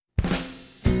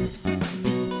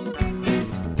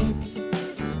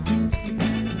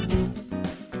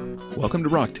Welcome to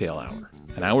Rocktail Hour,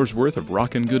 an hour's worth of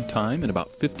rockin' good time in about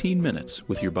 15 minutes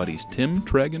with your buddies Tim,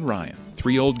 Treg, and Ryan,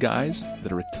 three old guys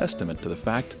that are a testament to the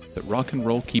fact that rock and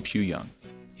roll keeps you young.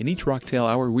 In each Rocktail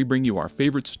Hour, we bring you our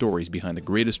favorite stories behind the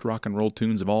greatest rock and roll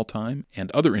tunes of all time and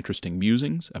other interesting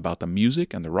musings about the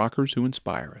music and the rockers who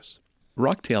inspire us.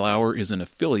 Rocktail Hour is an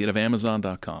affiliate of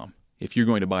Amazon.com. If you're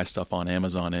going to buy stuff on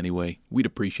Amazon anyway, we'd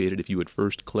appreciate it if you would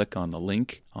first click on the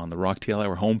link on the Rocktail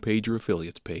Hour homepage or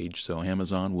affiliates page, so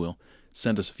Amazon will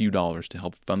send us a few dollars to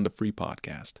help fund the free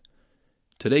podcast.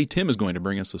 Today, Tim is going to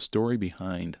bring us a story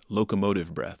behind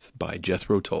Locomotive Breath by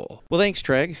Jethro Tull. Well, thanks,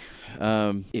 Treg.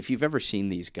 If you've ever seen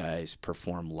these guys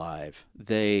perform live,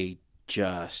 they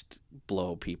just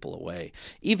blow people away.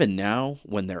 Even now,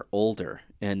 when they're older,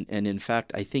 and in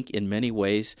fact, I think in many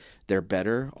ways they're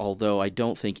better, although I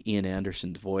don't think Ian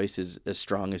Anderson's voice is as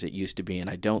strong as it used to be, and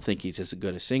I don't think he's as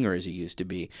good a singer as he used to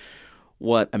be.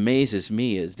 What amazes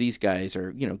me is these guys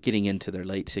are, getting into their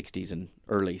late 60s and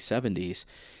early 70s,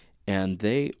 and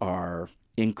they are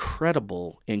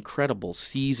incredible,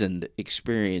 seasoned,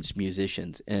 experienced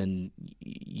musicians, and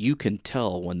you can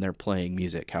tell when they're playing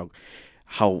music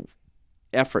how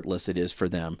effortless it is for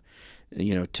them,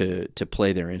 to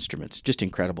play their instruments. Just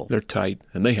incredible. They're tight,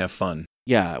 and they have fun.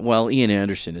 Yeah, well, Ian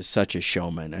Anderson is such a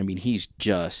showman. I mean, he's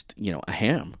just, a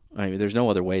ham. I mean, there's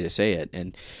no other way to say it.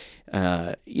 And,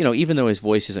 even though his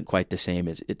voice isn't quite the same,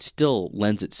 it still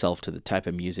lends itself to the type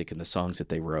of music and the songs that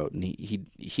they wrote. And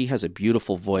he has a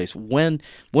beautiful voice when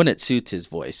it suits his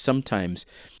voice. Sometimes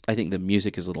I think the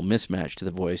music is a little mismatched to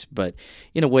the voice, but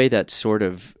in a way that's sort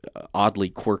of oddly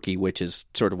quirky, which is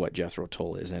sort of what Jethro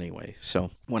Tull is anyway.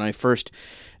 So when I first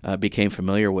became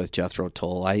familiar with Jethro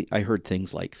Tull, I heard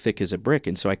things like Thick as a Brick,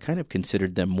 and so I kind of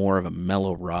considered them more of a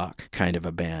mellow rock kind of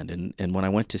a band. And when I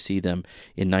went to see them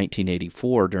in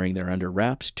 1984 during their Under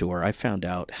Wraps tour, I found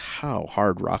out how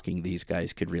hard rocking these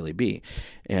guys could really be.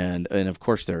 And of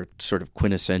course their sort of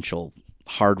quintessential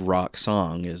hard rock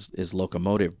song is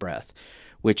Locomotive Breath,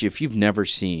 which if you've never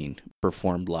seen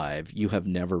performed live, you have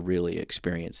never really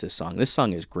experienced this song. This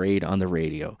song is great on the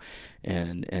radio,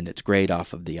 and it's great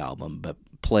off of the album, but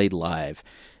played live,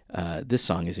 this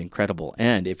song is incredible.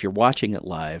 And if you're watching it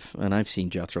live, and I've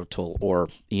seen Jethro Tull or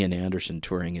Ian Anderson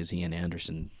touring as Ian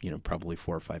Anderson, probably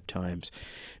 4 or 5 times,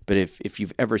 but if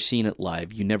you've ever seen it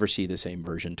live, you never see the same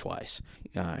version twice.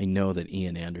 I know that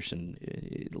Ian Anderson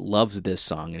loves this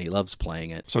song, and he loves playing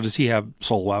it. So does he have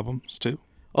solo albums too?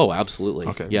 Oh, absolutely.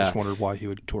 Okay, yeah. Just wondered why he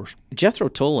would tour. Jethro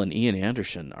Tull and Ian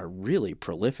Anderson are really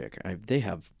prolific. They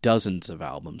have dozens of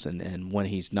albums, and when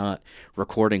he's not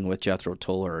recording with Jethro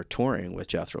Tull or touring with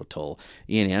Jethro Tull,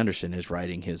 Ian Anderson is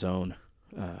writing his own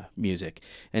music.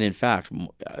 And in fact,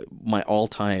 my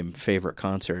all-time favorite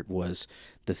concert was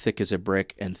the Thick as a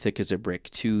Brick and Thick as a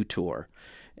Brick 2 tour.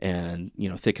 And,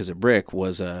 Thick as a Brick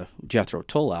was a Jethro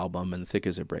Tull album, and Thick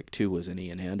as a Brick 2 was an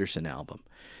Ian Anderson album.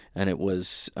 And it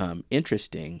was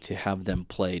interesting to have them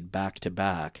played back to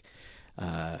back,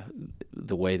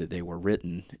 the way that they were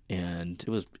written, and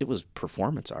it was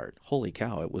performance art. Holy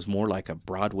cow! It was more like a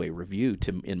Broadway revue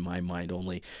in my mind,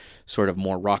 only sort of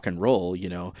more rock and roll, But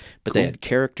Cool. They had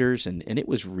characters, and it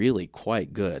was really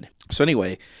quite good. So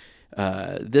anyway,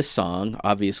 this song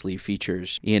obviously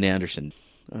features Ian Anderson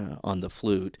on the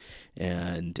flute,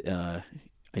 and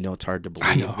I know it's hard to believe.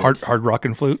 I know, hard rock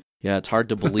and flute. Yeah, it's hard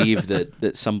to believe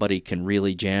that somebody can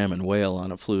really jam and wail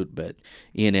on a flute, but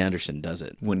Ian Anderson does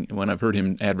it. When I've heard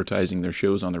him advertising their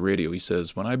shows on the radio, he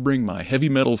says, "When I bring my heavy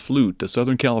metal flute to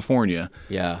Southern California,"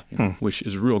 Yeah. which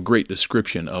is a real great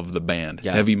description of the band,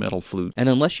 Yeah. heavy metal flute. And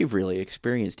unless you've really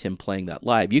experienced him playing that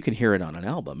live, you can hear it on an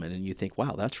album, and then you think,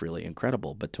 wow, that's really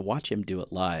incredible. But to watch him do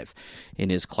it live in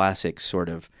his classic sort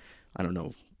of, I don't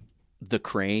know, the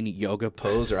crane yoga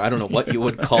pose, or I don't know what you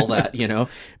would call that,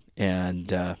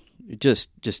 and just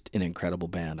an incredible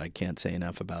band. I can't say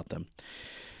enough about them.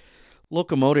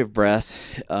 Locomotive Breath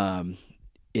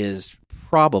is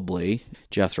probably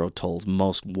Jethro Tull's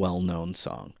most well-known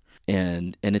song.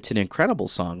 And it's an incredible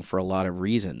song for a lot of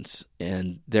reasons.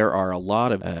 And there are a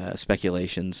lot of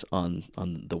speculations on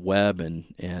the web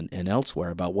and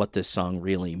elsewhere about what this song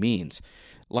really means.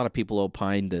 A lot of people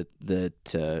opine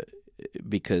that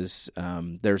because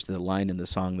there's the line in the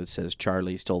song that says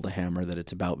Charlie stole the hammer, that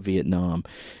it's about Vietnam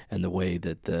and the way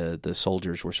that the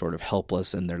soldiers were sort of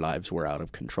helpless and their lives were out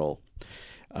of control.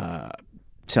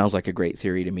 Sounds like a great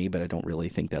theory to me, but I don't really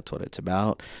think that's what it's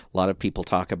about. A lot of people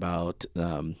talk about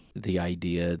the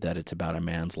idea that it's about a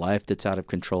man's life that's out of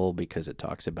control because it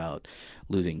talks about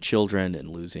losing children and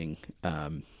losing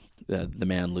the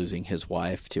man losing his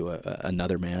wife to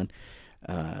another man.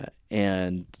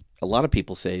 And a lot of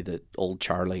people say that old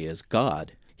Charlie is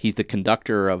God. He's the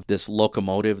conductor of this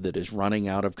locomotive that is running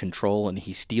out of control, and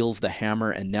he steals the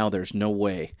hammer, and now there's no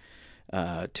way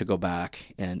to go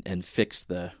back and fix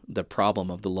the problem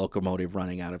of the locomotive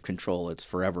running out of control. It's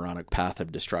forever on a path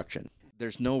of destruction.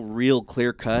 There's no real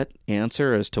clear-cut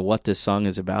answer as to what this song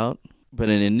is about, but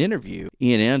in an interview,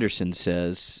 Ian Anderson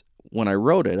says, "When I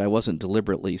wrote it, I wasn't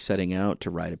deliberately setting out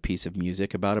to write a piece of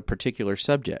music about a particular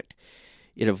subject.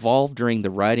 It evolved during the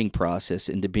writing process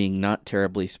into being not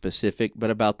terribly specific, but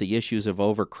about the issues of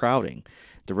overcrowding,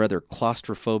 the rather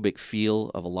claustrophobic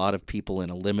feel of a lot of people in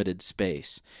a limited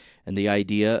space, and the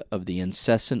idea of the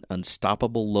incessant,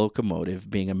 unstoppable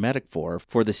locomotive being a metaphor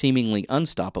for the seemingly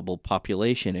unstoppable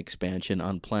population expansion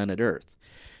on planet Earth."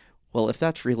 Well, if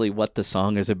that's really what the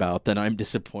song is about, then I'm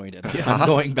disappointed. Yeah. I'm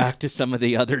going back to some of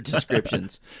the other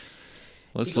descriptions.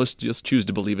 Let's just choose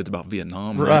to believe it's about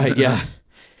Vietnam. Right, yeah.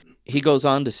 He goes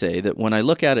on to say that when I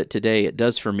look at it today, it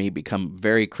does for me become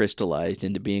very crystallized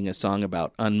into being a song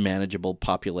about unmanageable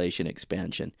population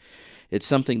expansion. It's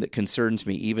something that concerns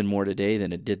me even more today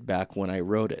than it did back when I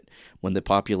wrote it, when the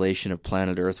population of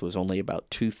planet Earth was only about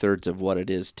 2/3 of what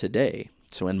it is today.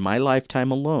 So in my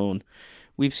lifetime alone,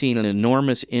 we've seen an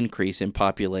enormous increase in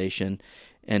population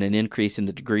and an increase in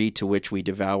the degree to which we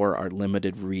devour our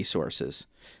limited resources.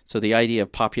 So the idea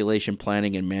of population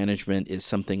planning and management is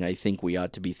something I think we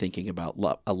ought to be thinking about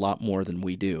a lot more than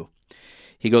we do.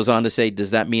 He goes on to say,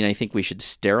 does that mean I think we should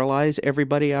sterilize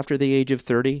everybody after the age of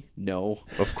 30? No,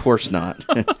 of course not.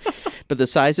 But the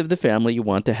size of the family you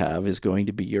want to have is going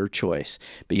to be your choice.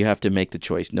 But you have to make the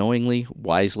choice knowingly,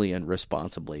 wisely, and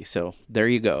responsibly. So there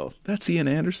you go. That's Ian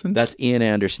Anderson? That's Ian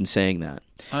Anderson saying that.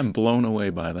 I'm blown away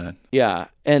by that. Yeah.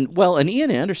 And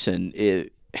Ian Anderson,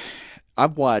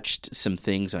 I've watched some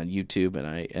things on YouTube,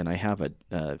 and I have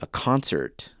a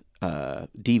concert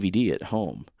DVD at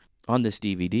home. On this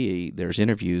DVD, there's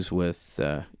interviews with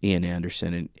Ian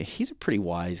Anderson, and he's a pretty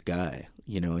wise guy,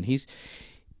 and he's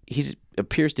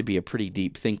appears to be a pretty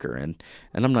deep thinker, and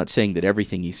I'm not saying that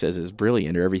everything he says is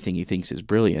brilliant or everything he thinks is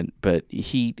brilliant, but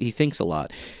he thinks a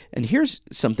lot. And here's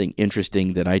something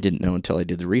interesting that I didn't know until I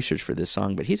did the research for this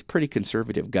song, but he's a pretty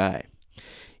conservative guy.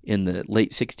 In the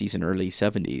late 60s and early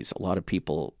 70s, a lot of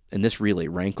people, and this really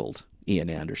rankled Ian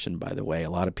Anderson, by the way, a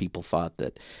lot of people thought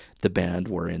that the band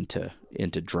were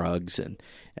into drugs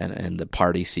and the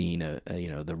party scene,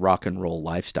 the rock and roll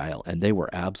lifestyle, and they were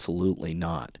absolutely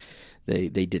not.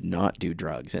 They did not do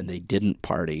drugs, and they didn't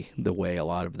party the way a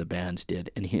lot of the bands did.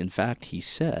 And in fact, he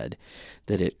said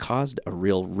that it caused a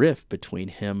real rift between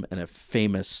him and a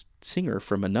famous singer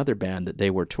from another band that they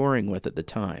were touring with at the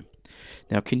time.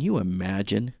 Now, can you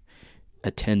imagine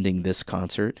attending this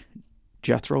concert?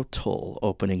 Jethro Tull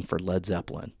opening for Led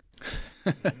Zeppelin.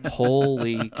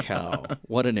 Holy cow.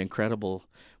 What an incredible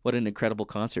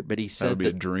concert. But he said that would be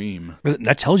a dream.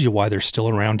 That tells you why they're still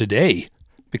around today,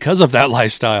 because of that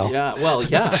lifestyle. Yeah, well,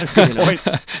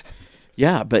 yeah.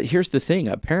 Yeah, but here's the thing,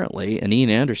 apparently, and Ian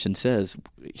Anderson says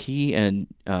he and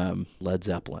Led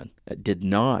Zeppelin did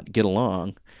not get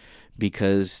along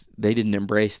because they didn't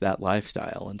embrace that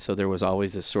lifestyle. And so there was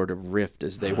always this sort of rift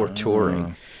as they were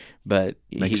touring. But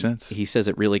makes sense. He says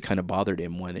it really kind of bothered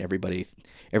him when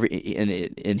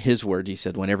in his words, he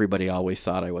said, when everybody always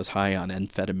thought I was high on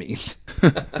amphetamines.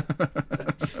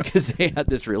 Because they had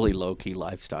this really low-key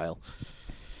lifestyle.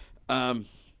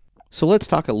 So let's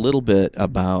talk a little bit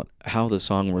about how the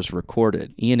song was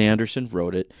recorded. Ian Anderson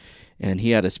wrote it, and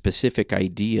he had a specific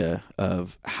idea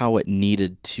of how it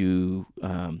needed to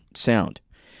sound.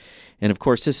 And of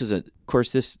course,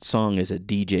 this song is a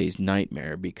DJ's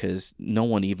nightmare because no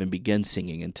one even begins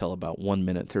singing until about 1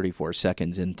 minute 34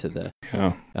 seconds into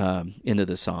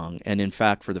the song. And in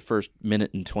fact, for the first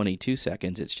minute and 22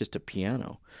 seconds, it's just a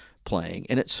piano playing,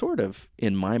 and it sort of,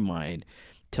 in my mind,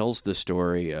 tells the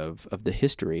story of the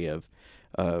history of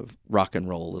rock and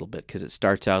roll a little bit, because it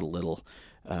starts out a little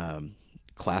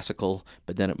classical,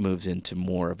 but then it moves into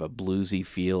more of a bluesy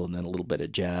feel, and then a little bit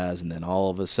of jazz, and then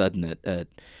all of a sudden at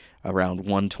around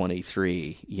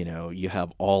 123, you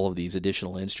have all of these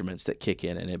additional instruments that kick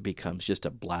in, and it becomes just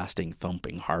a blasting,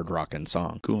 thumping, hard rocking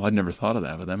song. Cool. I'd never thought of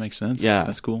that, but that makes sense. Yeah,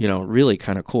 that's cool. Really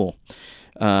kind of cool.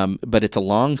 But it's a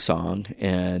long song,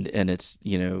 and it's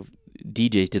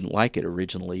DJs didn't like it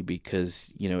originally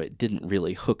because it didn't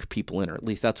really hook people in, or at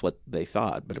least that's what they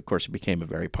thought. But of course, it became a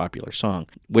very popular song,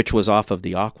 which was off of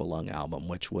the Aqualung album,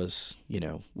 which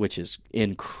is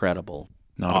incredible.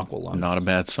 Aqualung, not a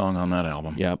bad song on that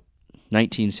album. Yep.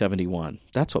 1971.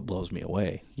 That's what blows me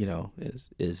away,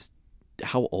 is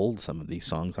how old some of these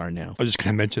songs are now. I was just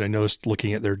going to mention, I noticed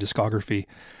looking at their discography,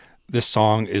 this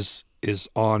song is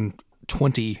on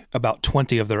about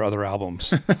 20 of their other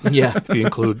albums. Yeah. If you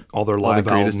include all their live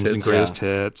greatest albums and hits. greatest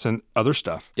hits and other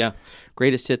stuff. Yeah,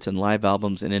 greatest hits and live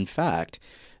albums. And in fact,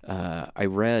 I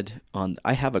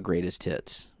have a greatest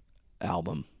hits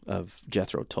album of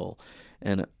Jethro Tull.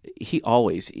 And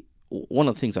one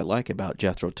of the things I like about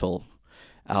Jethro Tull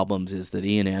albums is that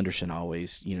Ian Anderson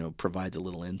always, provides a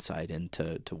little insight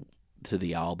into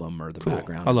the album or the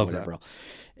background. I or love whatever that. else.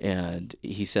 And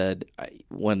he said,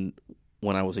 when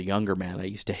I was a younger man, I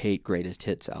used to hate greatest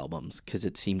hits albums because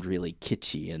it seemed really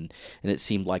kitschy and it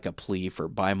seemed like a plea for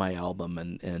buy my album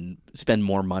and spend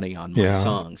more money on my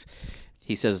songs.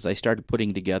 He says, as I started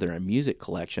putting together a music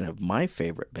collection of my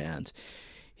favorite bands,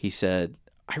 he said,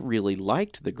 I really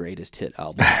liked the greatest hit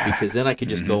albums because then I could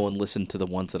just go and listen to the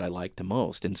ones that I liked the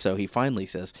most. And so he finally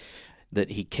says that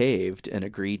he caved and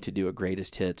agreed to do a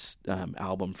greatest hits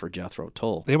album for Jethro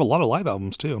Tull. They have a lot of live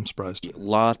albums too. I'm surprised.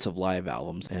 Lots of live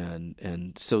albums.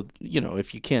 And so,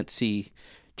 if you can't see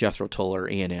Jethro Tull or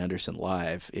Ian Anderson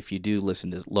live, if you do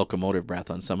listen to Locomotive Breath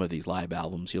on some of these live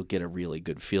albums, you'll get a really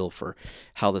good feel for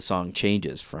how the song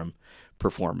changes from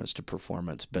performance to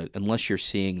performance. But unless you're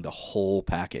seeing the whole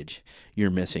package, you're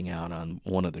missing out on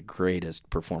one of the greatest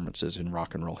performances in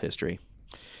rock and roll history.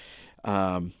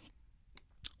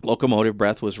 Locomotive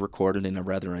Breath was recorded in a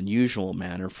rather unusual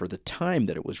manner for the time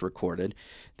that it was recorded.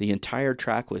 The entire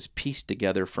track was pieced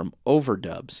together from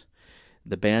overdubs.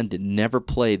 The band did never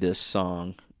play this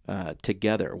song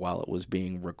together while it was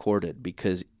being recorded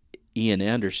because Ian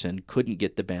Anderson couldn't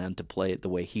get the band to play it the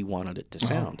way he wanted it to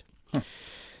sound.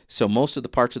 So most of the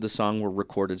parts of the song were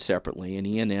recorded separately, and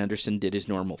Ian Anderson did his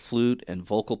normal flute and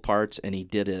vocal parts, and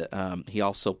he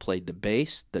also played the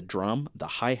bass, the drum, the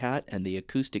hi-hat, and the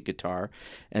acoustic guitar,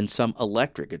 and some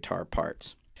electric guitar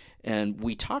parts. And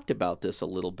we talked about this a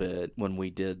little bit when we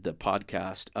did the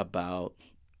podcast about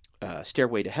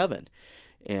Stairway to Heaven,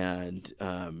 and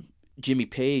Jimmy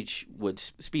Page would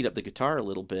speed up the guitar a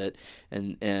little bit,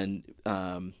 and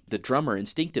the drummer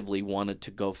instinctively wanted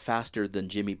to go faster than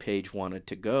Jimmy Page wanted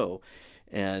to go,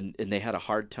 and they had a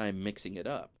hard time mixing it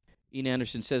up. Ian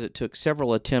Anderson says it took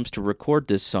several attempts to record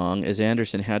this song, as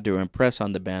Anderson had to impress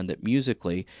on the band that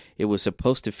musically it was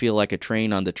supposed to feel like a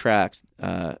train on the tracks,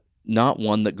 not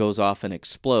one that goes off and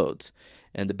explodes.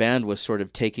 And the band was sort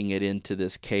of taking it into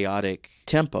this chaotic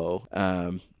tempo.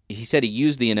 He said he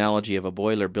used the analogy of a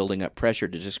boiler building up pressure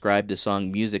to describe the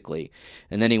song musically,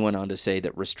 and then he went on to say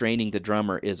that restraining the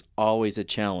drummer is always a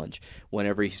challenge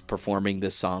whenever he's performing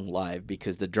this song live,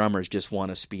 because the drummers just want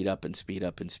to speed up and speed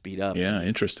up and speed up. Yeah,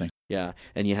 interesting. Yeah,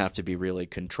 and you have to be really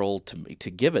controlled to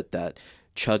give it that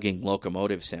chugging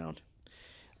locomotive sound.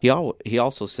 He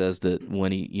also says that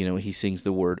when he sings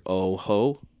the word "oh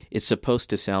ho," it's supposed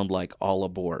to sound like "all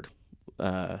aboard."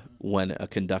 When a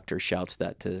conductor shouts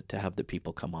that to have the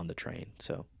people come on the train.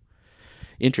 So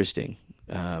interesting.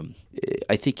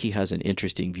 I think he has an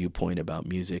interesting viewpoint about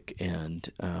music, and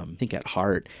I think at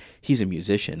heart he's a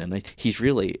musician, and he's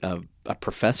really a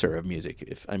professor of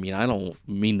music. I don't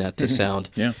mean that to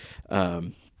sound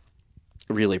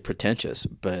really pretentious,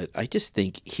 but I just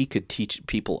think he could teach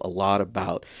people a lot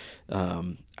about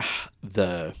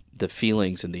the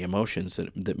feelings and the emotions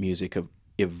that music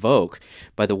evoke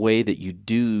by the way that you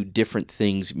do different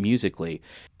things musically.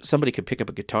 Somebody could pick up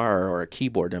a guitar or a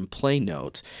keyboard and play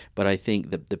notes, but I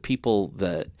think that the people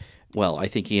I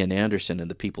think Ian Anderson and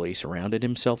the people he surrounded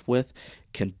himself with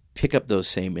can pick up those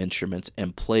same instruments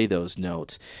and play those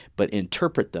notes, but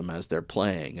interpret them as they're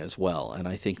playing as well. And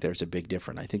I think there's a big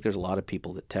difference. I think there's a lot of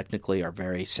people that technically are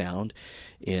very sound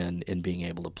in being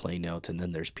able to play notes, and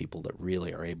then there's people that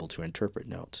really are able to interpret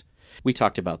notes. We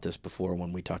talked about this before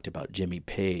when we talked about Jimmy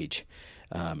Page,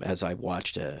 as I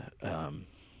watched a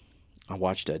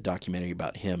documentary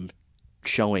about him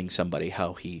showing somebody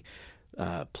how he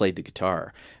played the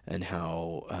guitar and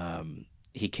how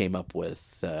he came up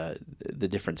with the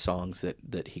different songs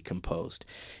that he composed,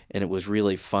 and it was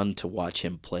really fun to watch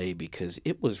him play, because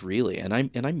it was really, and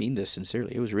I mean this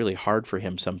sincerely, it was really hard for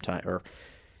him sometimes, or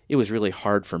it was really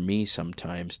hard for me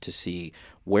sometimes to see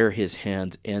where his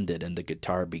hands ended and the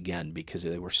guitar began, because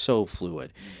they were so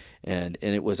fluid. And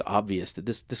it was obvious that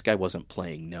this guy wasn't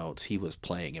playing notes. He was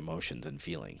playing emotions and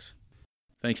feelings.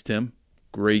 Thanks, Tim.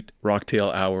 Great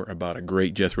Rocktail Hour about a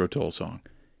great Jethro Tull song.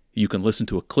 You can listen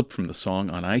to a clip from the song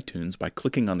on iTunes by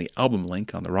clicking on the album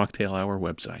link on the Rocktail Hour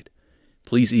website.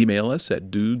 Please email us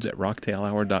at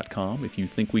dudes@rocktailhour.com if you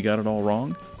think we got it all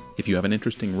wrong, if you have an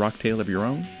interesting rocktail of your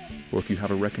own, or if you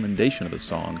have a recommendation of a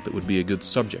song that would be a good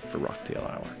subject for Rocktail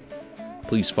Hour.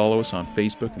 Please follow us on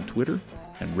Facebook and Twitter,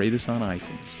 and rate us on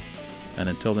iTunes. And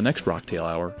until the next Rocktail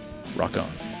Hour, rock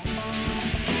on.